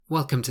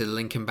Welcome to the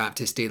Lincoln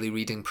Baptist Daily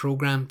Reading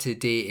Programme.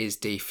 Today is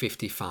day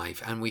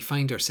 55 and we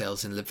find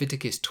ourselves in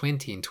Leviticus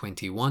 20 and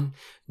 21,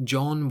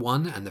 John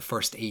 1 and the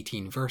first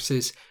 18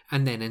 verses,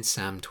 and then in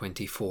Psalm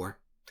 24.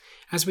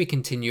 As we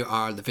continue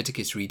our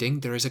Leviticus reading,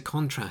 there is a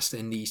contrast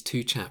in these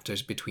two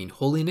chapters between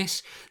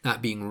holiness,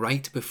 that being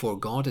right before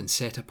God and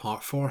set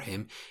apart for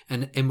Him,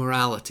 and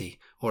immorality,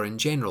 or in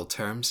general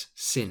terms,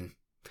 sin.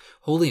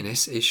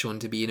 Holiness is shown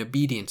to be in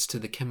obedience to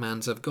the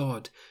commands of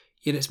God,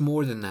 yet it's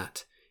more than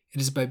that. It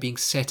is about being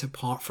set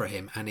apart for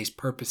Him and His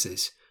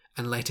purposes,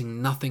 and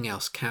letting nothing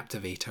else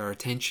captivate our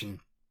attention.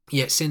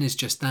 Yet sin is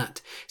just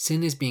that.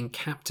 Sin is being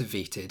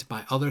captivated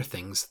by other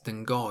things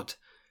than God.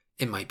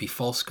 It might be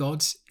false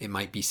gods, it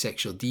might be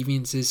sexual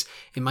deviances,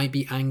 it might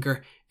be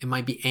anger, it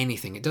might be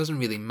anything. It doesn't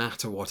really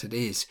matter what it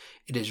is.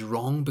 It is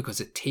wrong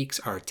because it takes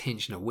our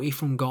attention away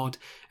from God,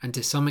 and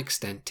to some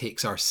extent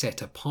takes our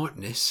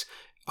set-apartness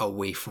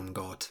away from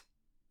God.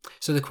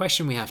 So the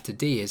question we have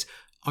today is,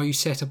 are you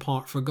set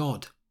apart for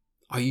God?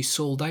 Are you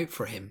sold out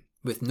for Him,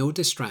 with no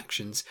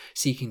distractions,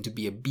 seeking to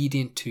be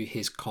obedient to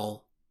His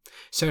call?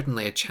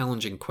 Certainly a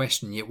challenging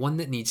question, yet one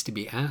that needs to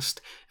be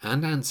asked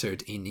and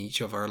answered in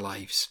each of our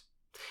lives.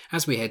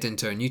 As we head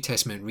into our New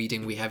Testament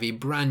reading, we have a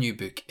brand new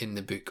book in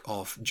the book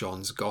of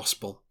John's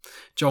Gospel.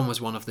 John was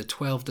one of the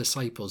 12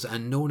 disciples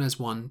and known as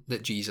one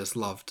that Jesus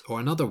loved, or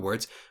in other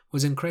words,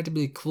 was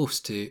incredibly close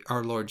to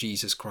our Lord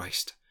Jesus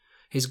Christ.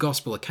 His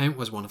Gospel account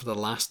was one of the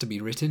last to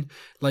be written,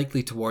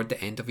 likely toward the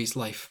end of his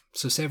life,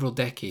 so several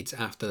decades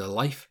after the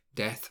life,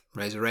 death,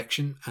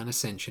 resurrection and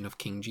ascension of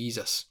King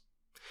Jesus.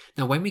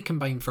 Now when we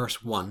combine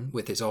verse 1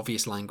 with its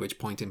obvious language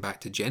pointing back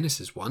to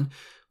Genesis 1,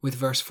 with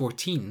verse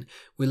 14,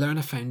 we learn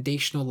a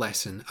foundational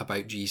lesson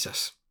about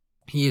Jesus.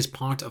 He is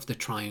part of the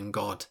triune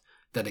God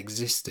that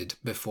existed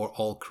before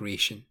all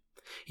creation.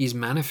 He is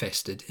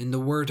manifested in the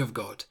Word of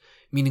God,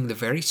 meaning the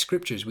very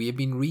scriptures we have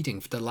been reading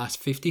for the last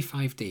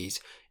 55 days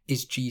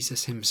is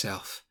Jesus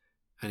Himself,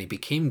 and He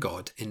became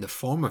God in the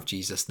form of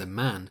Jesus the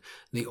man,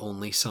 the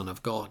only Son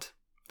of God.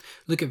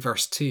 Look at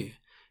verse 2.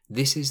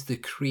 This is the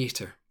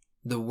Creator,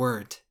 the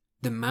Word,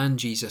 the man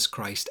Jesus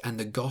Christ, and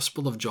the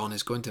Gospel of John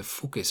is going to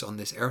focus on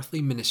this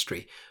earthly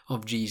ministry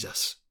of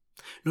Jesus.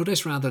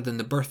 Notice rather than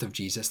the birth of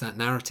Jesus, that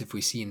narrative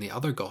we see in the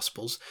other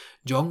Gospels,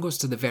 John goes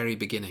to the very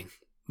beginning.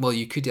 Well,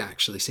 you could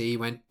actually say he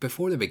went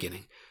before the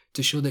beginning,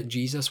 to show that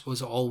Jesus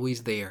was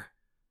always there.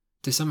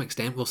 To some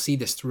extent, we'll see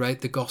this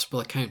throughout the Gospel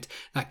account,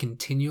 that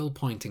continual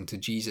pointing to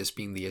Jesus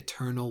being the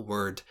eternal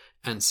Word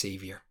and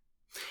Saviour.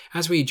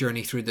 As we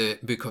journey through the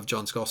book of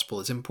John's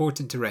Gospel, it's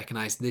important to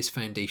recognise this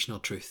foundational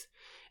truth.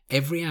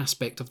 Every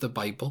aspect of the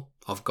Bible,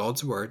 of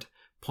God's Word,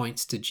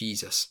 points to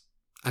Jesus.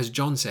 As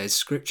John says,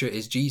 Scripture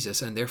is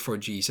Jesus, and therefore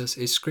Jesus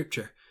is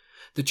Scripture.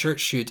 The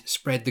church should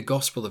spread the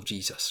gospel of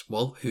Jesus.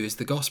 Well, who is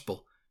the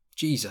gospel?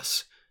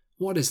 Jesus.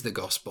 What is the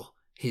gospel?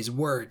 His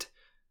Word.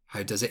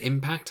 How does it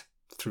impact?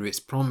 Through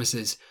its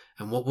promises.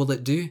 And what will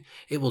it do?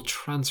 It will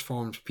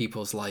transform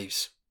people's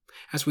lives.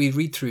 As we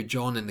read through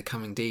John in the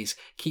coming days,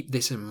 keep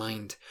this in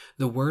mind.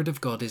 The Word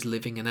of God is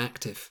living and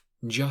active,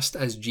 just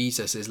as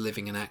Jesus is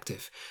living and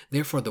active.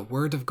 Therefore, the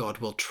Word of God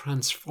will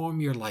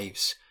transform your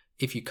lives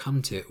if you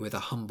come to it with a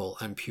humble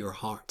and pure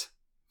heart.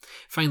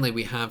 Finally,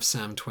 we have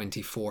Psalm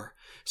 24.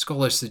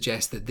 Scholars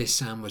suggest that this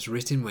psalm was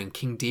written when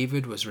King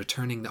David was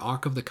returning the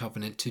Ark of the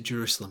Covenant to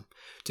Jerusalem,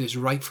 to its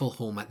rightful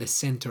home at the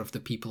centre of the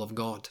people of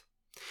God.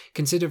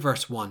 Consider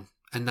verse 1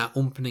 and that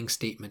opening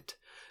statement.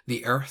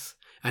 The earth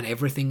and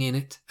everything in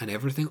it and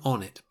everything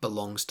on it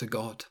belongs to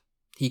God.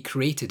 He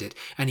created it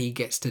and He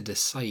gets to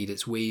decide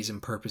its ways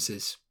and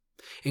purposes.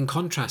 In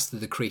contrast to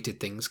the created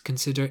things,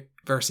 consider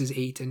verses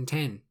 8 and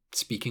 10.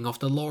 Speaking of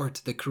the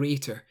Lord, the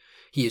Creator,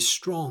 He is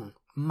strong,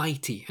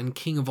 mighty and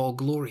King of all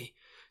glory.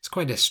 It's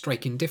quite a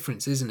striking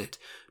difference, isn't it?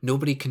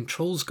 Nobody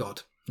controls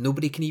God.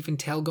 Nobody can even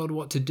tell God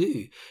what to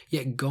do,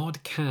 yet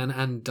God can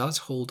and does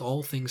hold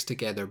all things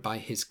together by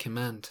His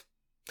command.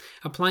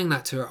 Applying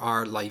that to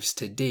our lives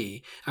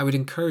today, I would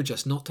encourage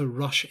us not to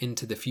rush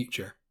into the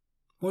future.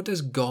 What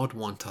does God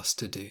want us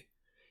to do?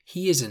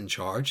 He is in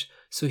charge,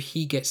 so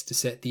He gets to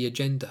set the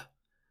agenda.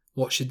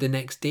 What should the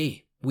next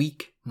day,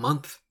 week,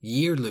 month,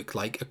 year look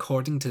like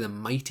according to the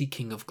mighty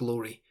King of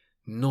glory,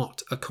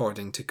 not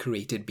according to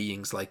created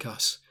beings like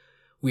us?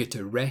 We are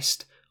to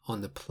rest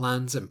on the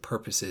plans and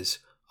purposes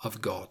of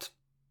God.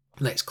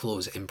 Let's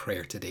close in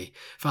prayer today.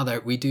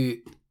 Father, we do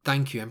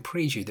thank You and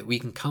praise You that we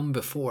can come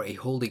before a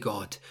holy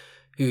God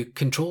who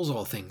controls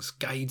all things,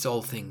 guides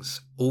all things,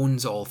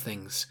 owns all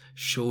things,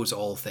 shows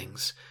all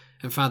things.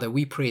 And Father,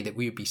 we pray that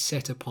we would be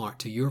set apart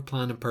to Your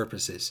plan and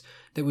purposes,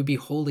 that we be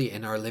holy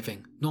in our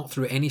living, not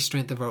through any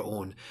strength of our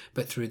own,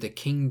 but through the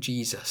King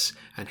Jesus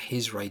and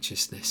His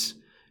righteousness.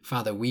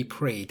 Father, we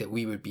pray that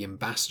we would be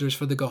ambassadors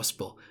for the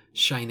gospel,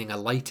 shining a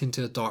light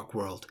into a dark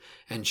world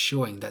and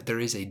showing that there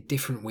is a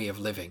different way of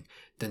living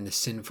than the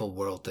sinful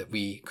world that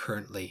we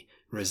currently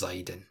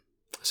reside in.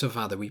 So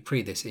Father, we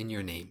pray this in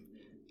Your name.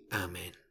 Amen.